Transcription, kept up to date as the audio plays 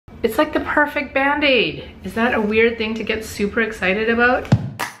It's like the perfect Band-Aid. Is that a weird thing to get super excited about?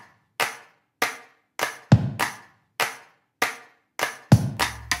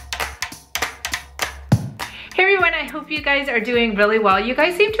 Hey everyone, I hope you guys are doing really well. You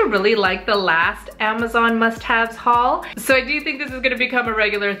guys seem to really like the last Amazon must-haves haul. So I do think this is gonna become a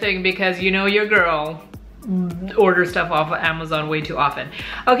regular thing because you know your girl order stuff off of Amazon way too often.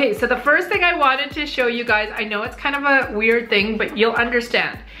 Okay, so the first thing I wanted to show you guys, I know it's kind of a weird thing, but you'll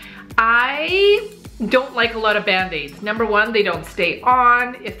understand. I don't like a lot of Band-Aids. Number one, they don't stay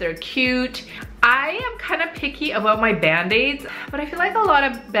on if they're cute. I am kind of picky about my Band-Aids, but I feel like a lot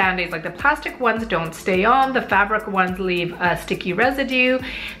of Band-Aids, like the plastic ones don't stay on, the fabric ones leave a sticky residue,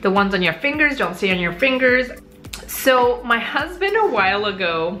 the ones on your fingers don't stay on your fingers. So my husband a while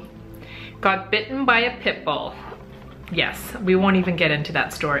ago got bitten by a pit bull. Yes, we won't even get into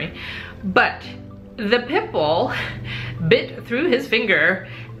that story. But the pit bull bit through his finger,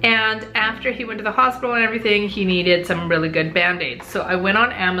 and after he went to the hospital and everything, he needed some really good Band-Aids. So I went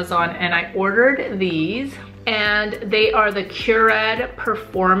on Amazon and I ordered these, and they are the Curad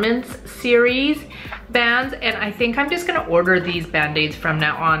Performance Series bands, and I think I'm just gonna order these Band-Aids from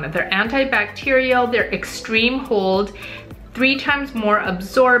now on. They're antibacterial, they're extreme hold, 3 times more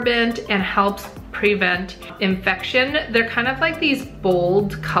absorbent, and helps prevent infection. They're kind of like these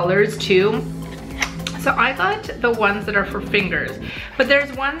bold colors too. So I got the ones that are for fingers, but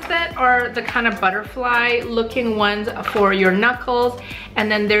there's ones that are the kind of butterfly looking ones for your knuckles,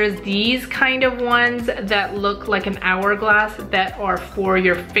 and then there's these kind of ones that look like an hourglass that are for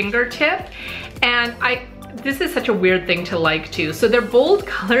your fingertip. And this is such a weird thing to like too. So they're bold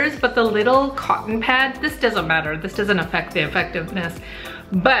colors, but the little cotton pad, this doesn't matter. This doesn't affect the effectiveness.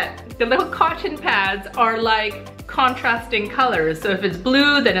 But the little cotton pads are like contrasting colors. So if it's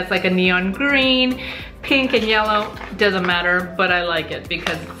blue, then it's like a neon green, pink and yellow, doesn't matter, but I like it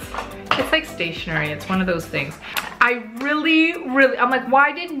because it's like stationery. It's one of those things. I really, I'm like,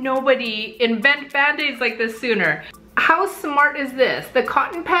 why did nobody invent Band-Aids like this sooner? How smart is this? The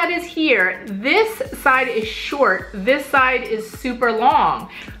cotton pad is here. This side is short. This side is super long.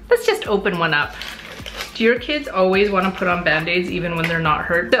 Let's just open one up. Do your kids always want to put on Band-Aids even when they're not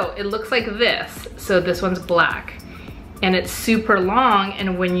hurt? So it looks like this. So this one's black and it's super long,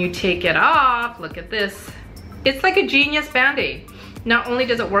 and when you take it off, look at this. It's like a genius Band-Aid. Not only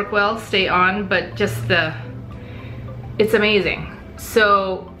does it work well, stay on, but just it's amazing.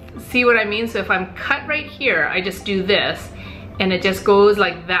 So see what I mean? So if I'm cut right here, I just do this and it just goes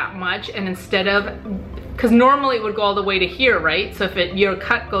like that much, and instead of, because normally it would go all the way to here, right? So if your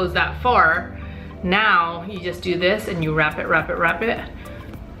cut goes that far, now you just do this and you wrap it, wrap it, wrap it.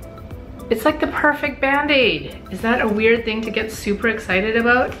 It's like the perfect Band-Aid. Is that a weird thing to get super excited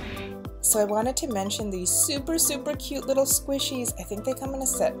about? So I wanted to mention these super cute little squishies. I think they come in a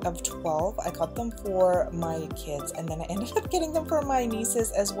set of 12. I got them for my kids, and then I ended up getting them for my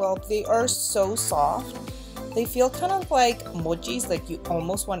nieces as well. They are so soft. They feel kind of like mochis, like you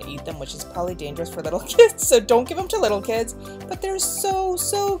almost want to eat them, which is probably dangerous for little kids. So don't give them to little kids, but they're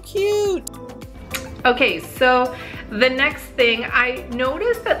so cute. Okay, so the next thing, I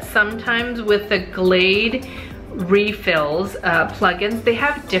noticed that sometimes with the Glade refills, plugins, they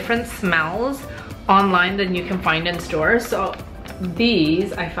have different smells online than you can find in stores. So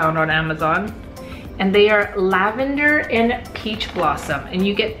these I found on Amazon, and they are lavender and peach blossom, and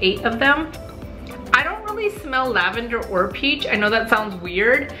you get 8 of them. I don't really smell lavender or peach. I know that sounds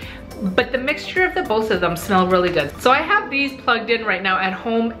weird, but the mixture of both of them smell really good. So I have these plugged in right now at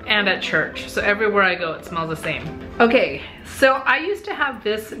home and at church. So everywhere I go, it smells the same. Okay, so I used to have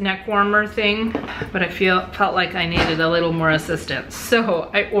this neck warmer thing, but I felt like I needed a little more assistance.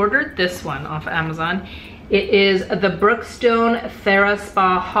 So I ordered this one off Amazon. It is the Brookstone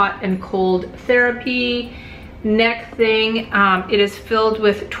Theraspa Hot and Cold Therapy neck thing. It is filled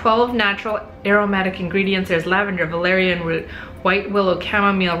with 12 natural aromatic ingredients. There's lavender, valerian root, white willow,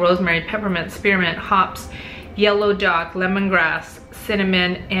 chamomile, rosemary, peppermint, spearmint, hops, yellow dock, lemongrass,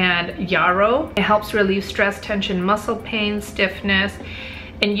 cinnamon, and yarrow. It helps relieve stress, tension, muscle pain, stiffness,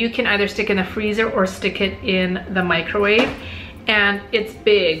 and you can either stick in the freezer or stick it in the microwave. And it's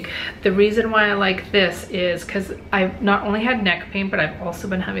big. The reason why I like this is because I've not only had neck pain, but I've also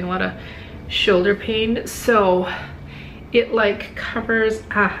been having a lot of shoulder pain. So it like covers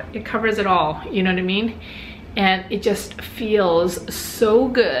it all, you know what I mean? And it just feels so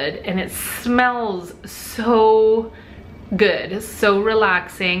good, and it smells so good, so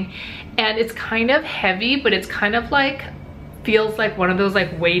relaxing, and it's kind of heavy, but it's kind of like feels like one of those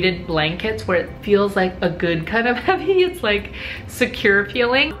like weighted blankets where it feels like a good kind of heavy. It's like secure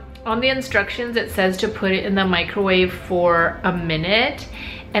feeling. On the instructions it says to put it in the microwave for a minute,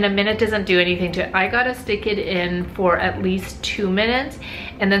 and a minute doesn't do anything to it. I gotta stick it in for at least 2 minutes,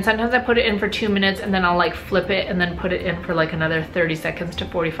 and then sometimes I put it in for 2 minutes and then I'll like flip it and then put it in for like another 30 seconds to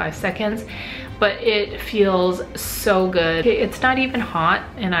 45 seconds. But it feels so good. It's not even hot,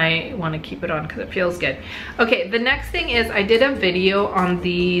 and I want to keep it on because it feels good. Okay, the next thing is I did a video on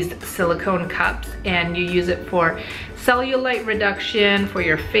these silicone cups, and you use it for cellulite reduction for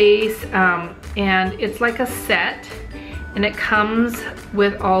your face, and it's like a set, and it comes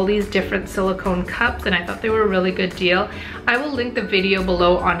with all these different silicone cups, and I thought they were a really good deal. I will link the video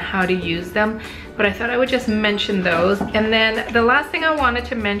below on how to use them, but I thought I would just mention those. And then the last thing I wanted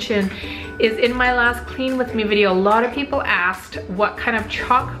to mention is in my last Clean With Me video, a lot of people asked what kind of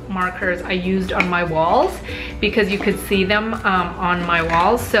chalk markers I used on my walls, because you could see them on my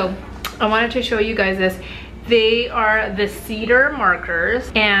walls. So I wanted to show you guys this. They are the cedar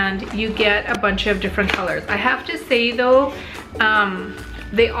markers, and you get a bunch of different colors. I have to say though,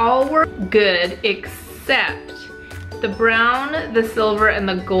 they all work good except the brown, the silver, and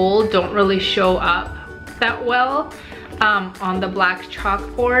the gold don't really show up that well on the black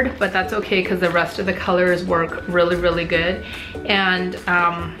chalkboard, but that's okay because the rest of the colors work really, really good, and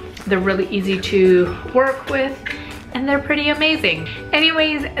they're really easy to work with, and they're pretty amazing.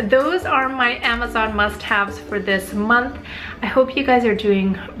 Anyways, those are my Amazon must-haves for this month. I hope you guys are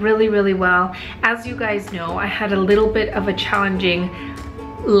doing really, really well. As you guys know, I had a little bit of a challenging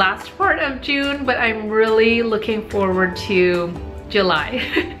last part of June, but I'm really looking forward to July.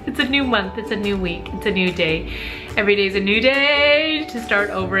 It's a new month, it's a new week, it's a new day. Every day is a new day to start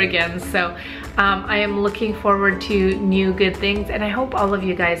over again. So I am looking forward to new good things, and I hope all of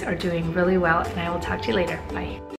you guys are doing really well, and I will talk to you later. Bye.